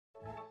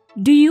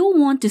Do you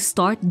want to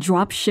start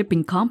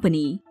dropshipping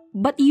company,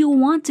 but you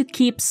want to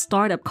keep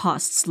startup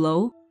costs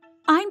low?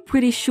 I'm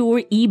pretty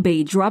sure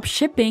eBay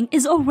dropshipping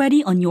is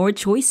already on your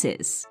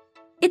choices.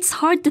 It's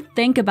hard to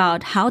think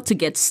about how to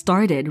get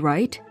started,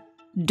 right?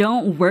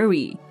 Don't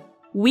worry,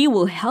 we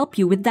will help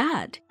you with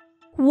that.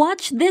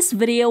 Watch this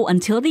video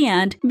until the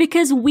end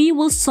because we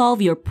will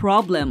solve your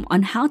problem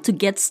on how to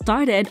get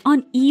started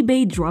on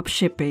eBay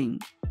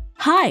dropshipping.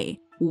 Hi,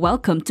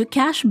 welcome to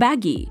Cash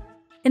Baggy.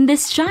 In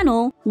this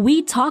channel,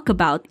 we talk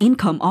about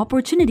income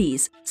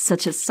opportunities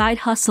such as side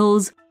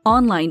hustles,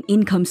 online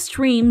income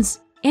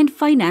streams, and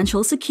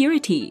financial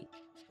security.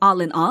 All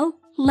in all,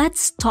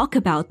 let's talk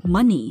about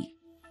money.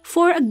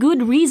 For a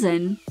good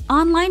reason,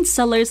 online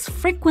sellers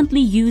frequently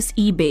use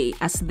eBay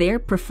as their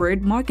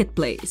preferred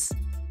marketplace.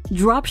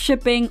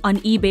 Dropshipping on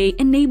eBay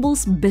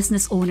enables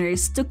business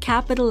owners to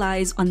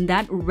capitalize on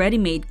that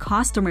ready-made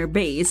customer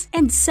base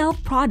and sell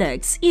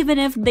products even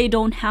if they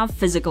don't have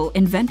physical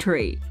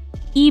inventory.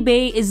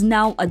 eBay is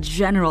now a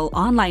general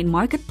online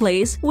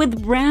marketplace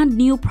with brand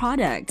new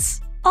products.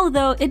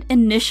 Although it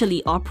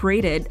initially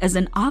operated as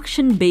an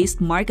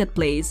auction-based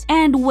marketplace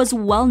and was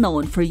well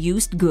known for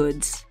used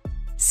goods.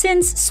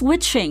 Since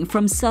switching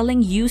from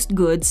selling used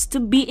goods to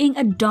being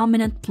a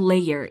dominant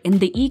player in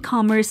the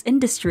e-commerce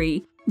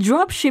industry,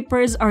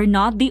 dropshippers are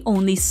not the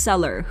only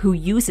seller who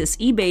uses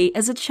eBay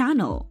as a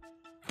channel.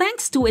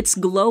 Thanks to its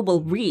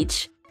global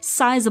reach,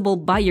 sizable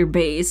buyer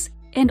base,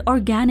 and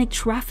organic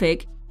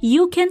traffic,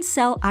 you can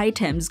sell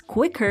items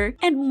quicker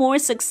and more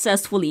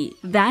successfully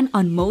than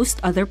on most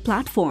other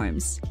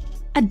platforms.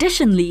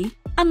 Additionally,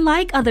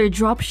 unlike other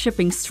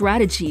dropshipping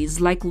strategies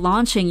like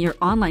launching your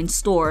online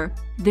store,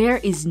 there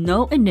is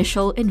no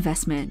initial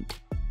investment.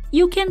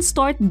 You can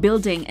start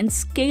building and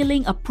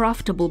scaling a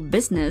profitable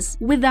business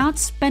without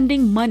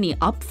spending money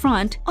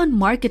upfront on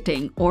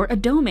marketing or a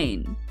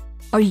domain.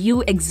 Are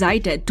you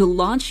excited to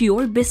launch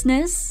your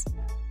business?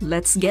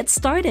 Let's get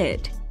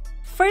started.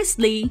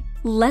 Firstly,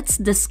 let's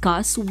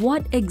discuss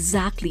what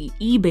exactly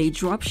eBay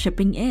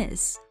dropshipping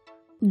is.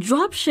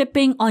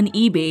 Dropshipping on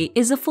eBay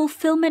is a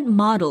fulfillment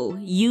model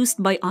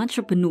used by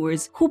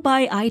entrepreneurs who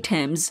buy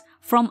items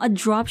from a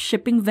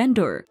dropshipping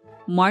vendor,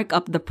 mark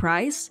up the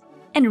price,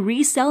 and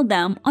resell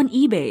them on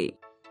eBay.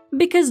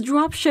 Because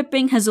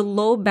dropshipping has a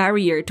low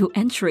barrier to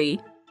entry,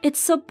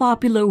 it's a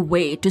popular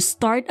way to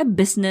start a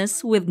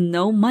business with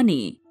no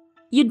money.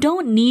 You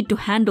don't need to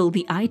handle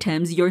the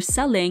items you're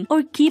selling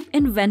or keep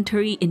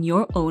inventory in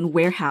your own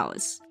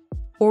warehouse.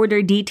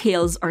 Order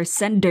details are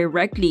sent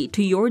directly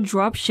to your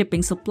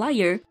dropshipping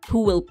supplier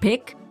who will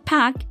pick,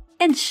 pack,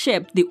 and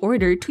ship the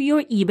order to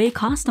your eBay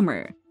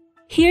customer.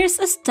 Here's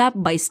a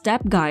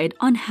step-by-step guide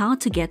on how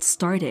to get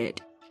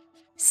started.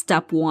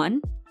 Step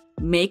 1.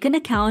 Make an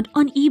account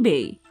on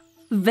eBay.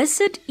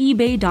 Visit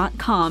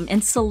ebay.com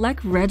and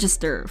select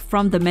Register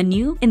from the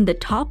menu in the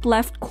top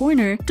left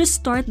corner to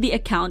start the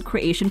account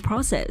creation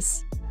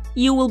process.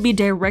 You will be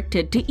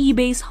directed to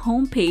eBay's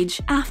homepage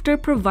after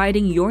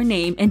providing your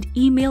name and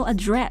email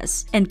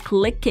address and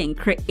clicking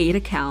Create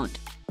Account.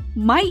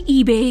 My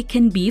eBay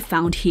can be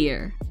found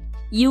here.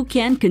 You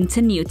can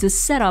continue to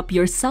set up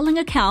your selling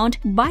account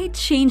by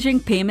changing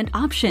payment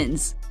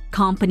options,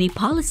 company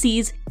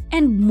policies,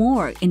 and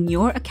more in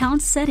your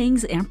account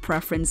settings and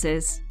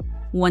preferences.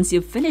 Once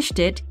you've finished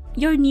it,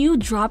 your new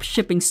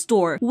dropshipping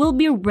store will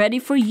be ready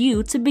for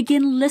you to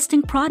begin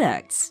listing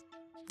products.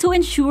 To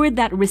ensure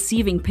that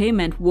receiving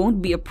payment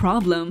won't be a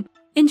problem,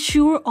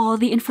 ensure all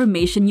the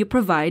information you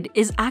provide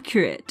is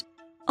accurate.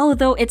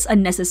 Although it's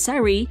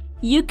unnecessary,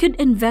 you could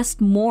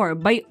invest more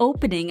by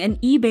opening an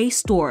eBay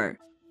store.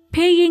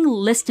 Paying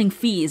listing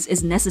fees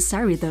is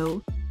necessary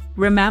though.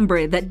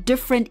 Remember that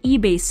different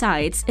eBay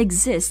sites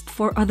exist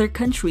for other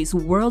countries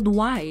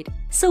worldwide,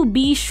 so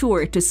be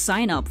sure to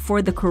sign up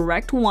for the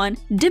correct one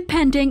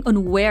depending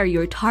on where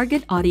your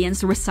target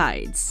audience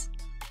resides.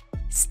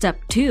 Step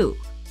 2.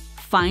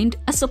 Find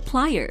a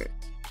supplier.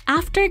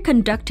 After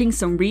conducting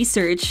some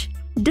research,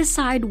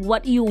 decide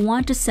what you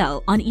want to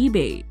sell on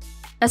eBay.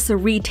 As a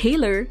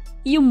retailer,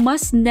 you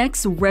must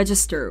next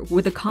register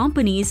with the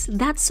companies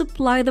that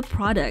supply the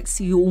products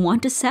you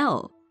want to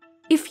sell.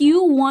 If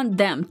you want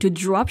them to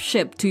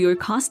dropship to your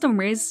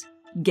customers,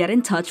 get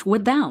in touch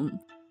with them.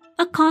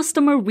 A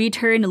customer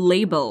return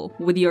label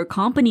with your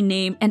company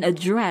name and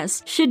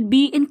address should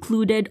be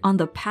included on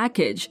the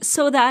package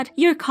so that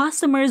your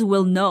customers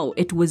will know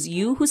it was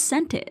you who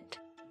sent it.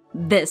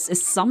 This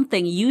is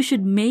something you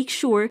should make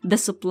sure the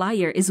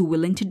supplier is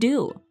willing to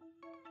do.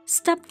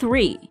 Step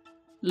 3.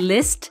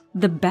 List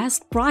the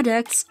best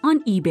products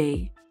on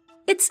eBay.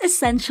 It's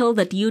essential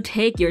that you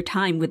take your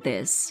time with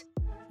this.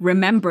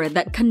 Remember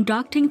that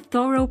conducting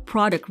thorough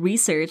product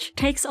research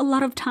takes a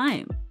lot of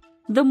time.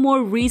 The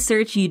more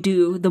research you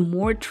do, the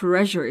more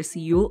treasures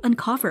you'll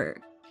uncover.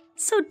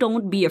 So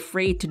don't be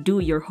afraid to do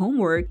your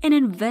homework and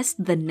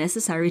invest the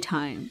necessary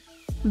time.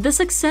 The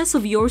success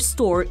of your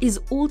store is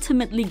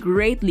ultimately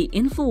greatly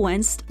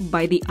influenced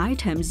by the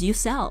items you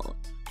sell.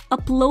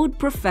 Upload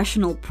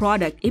professional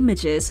product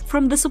images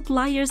from the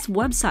supplier's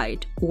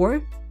website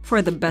or,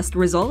 for the best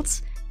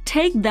results,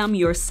 Take them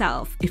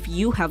yourself if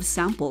you have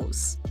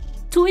samples.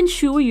 To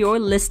ensure your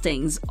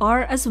listings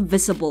are as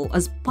visible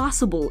as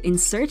possible in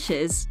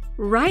searches,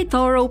 write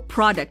thorough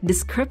product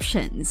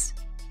descriptions.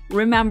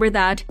 Remember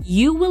that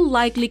you will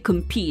likely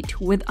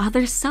compete with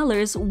other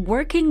sellers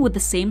working with the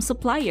same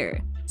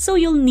supplier, so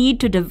you'll need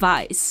to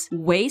devise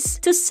ways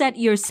to set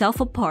yourself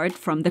apart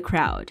from the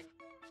crowd.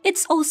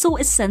 It's also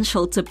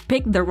essential to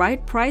pick the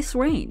right price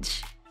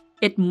range.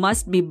 It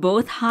must be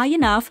both high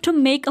enough to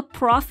make a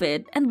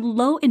profit and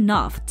low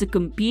enough to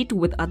compete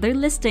with other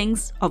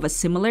listings of a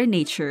similar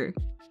nature.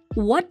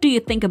 What do you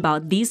think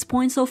about these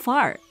points so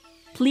far?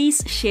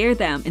 Please share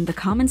them in the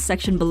comments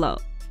section below.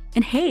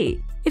 And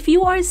hey, if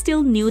you are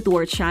still new to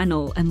our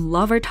channel and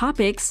love our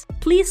topics,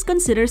 please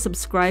consider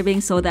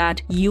subscribing so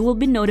that you will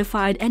be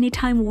notified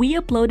anytime we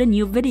upload a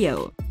new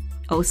video.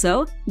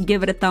 Also,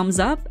 give it a thumbs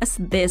up as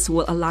this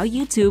will allow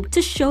YouTube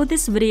to show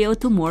this video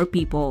to more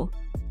people.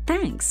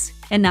 Thanks!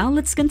 And now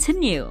let's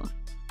continue.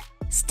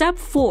 Step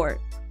 4.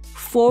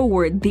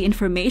 Forward the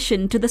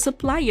information to the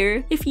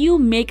supplier if you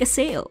make a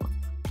sale.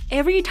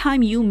 Every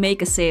time you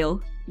make a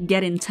sale,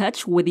 get in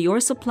touch with your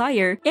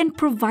supplier and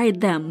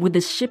provide them with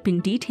the shipping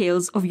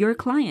details of your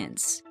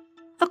clients.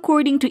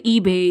 According to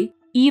eBay,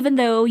 even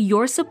though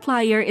your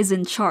supplier is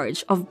in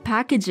charge of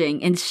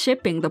packaging and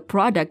shipping the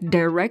product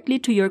directly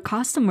to your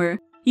customer,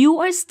 you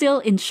are still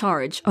in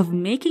charge of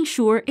making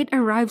sure it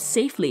arrives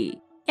safely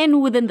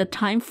and within the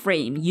time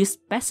frame you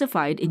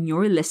specified in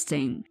your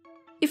listing.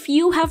 If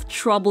you have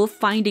trouble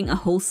finding a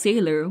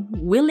wholesaler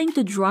willing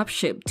to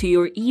dropship to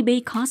your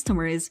eBay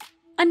customers,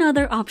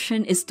 another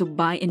option is to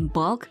buy in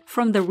bulk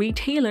from the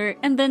retailer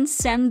and then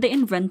send the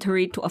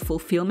inventory to a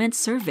fulfillment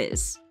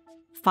service.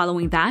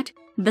 Following that,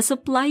 the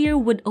supplier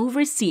would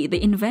oversee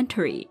the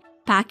inventory,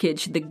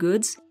 package the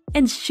goods,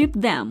 and ship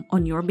them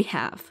on your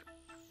behalf.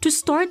 To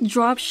start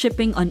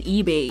dropshipping on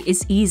eBay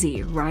is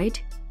easy,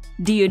 right?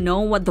 Do you know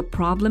what the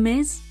problem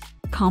is?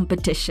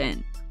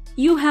 Competition.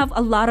 You have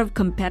a lot of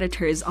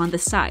competitors on the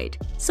site,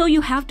 so you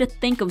have to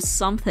think of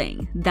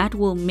something that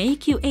will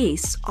make you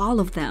ace all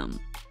of them.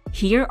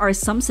 Here are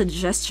some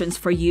suggestions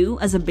for you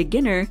as a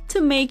beginner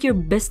to make your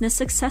business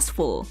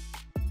successful.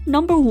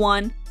 Number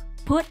 1.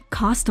 Put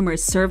customer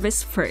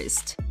service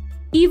first.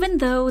 Even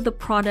though the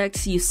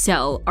products you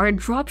sell are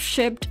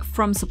drop-shipped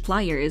from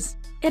suppliers,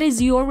 it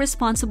is your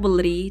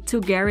responsibility to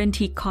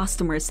guarantee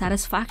customer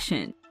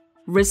satisfaction.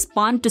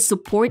 Respond to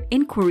support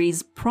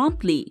inquiries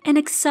promptly and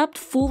accept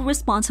full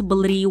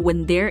responsibility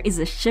when there is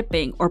a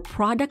shipping or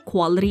product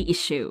quality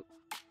issue.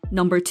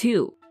 Number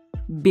 2.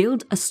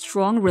 Build a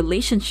strong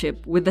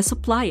relationship with the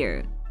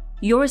supplier.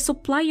 Your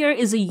supplier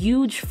is a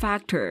huge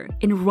factor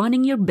in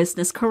running your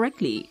business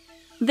correctly.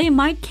 They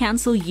might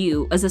cancel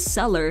you as a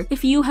seller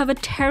if you have a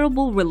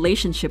terrible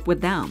relationship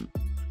with them.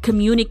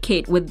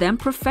 Communicate with them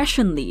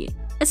professionally,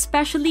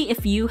 especially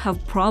if you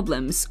have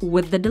problems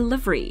with the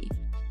delivery.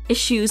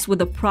 Issues with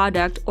the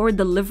product or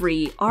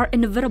delivery are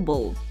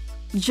inevitable.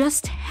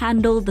 Just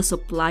handle the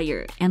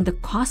supplier and the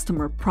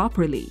customer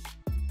properly.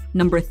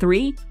 Number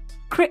 3.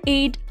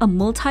 Create a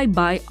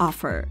multi-buy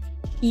offer.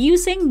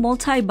 Using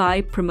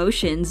multi-buy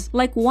promotions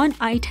like one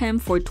item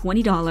for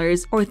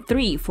 $20 or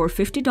 3 for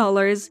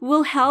 $50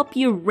 will help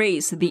you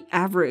raise the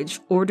average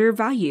order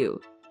value.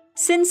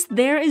 Since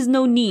there is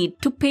no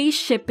need to pay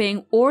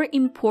shipping or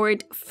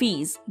import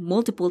fees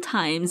multiple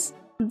times,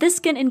 this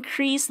can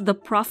increase the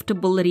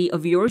profitability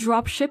of your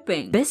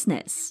dropshipping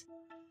business.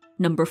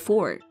 Number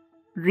 4.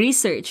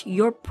 Research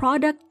your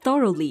product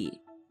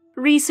thoroughly.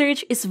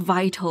 Research is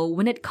vital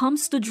when it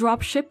comes to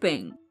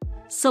dropshipping.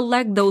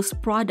 Select those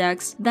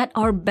products that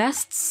are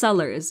best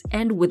sellers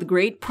and with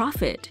great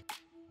profit.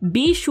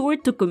 Be sure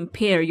to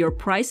compare your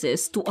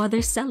prices to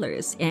other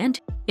sellers and,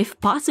 if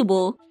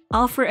possible,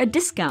 offer a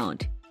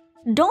discount.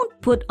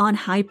 Don't put on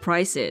high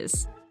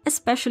prices,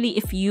 especially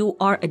if you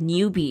are a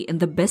newbie in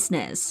the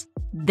business.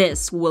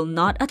 This will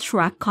not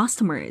attract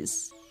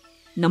customers.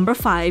 Number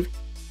 5.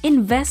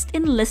 Invest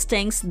in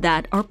listings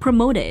that are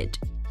promoted.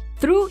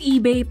 Through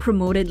eBay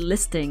promoted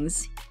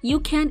listings, you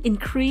can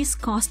increase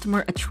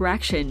customer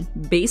attraction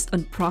based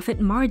on profit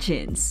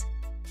margins.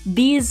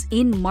 These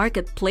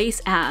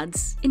in-marketplace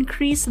ads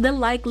increase the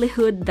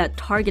likelihood that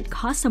target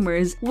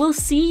customers will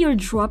see your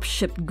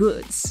dropshipped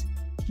goods.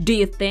 Do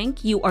you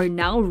think you are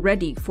now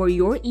ready for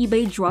your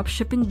eBay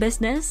dropshipping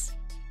business?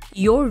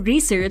 Your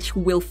research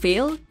will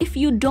fail if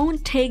you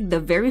don't take the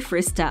very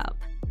first step.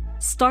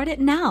 Start it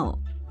now.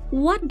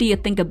 What do you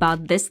think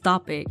about this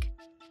topic?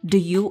 Do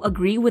you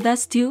agree with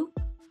us too?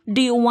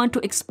 Do you want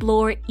to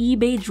explore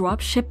eBay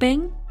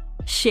dropshipping?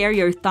 Share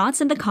your thoughts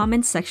in the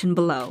comments section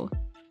below.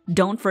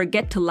 Don't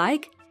forget to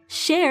like,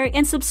 share,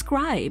 and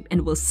subscribe,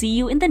 and we'll see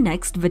you in the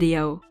next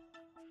video.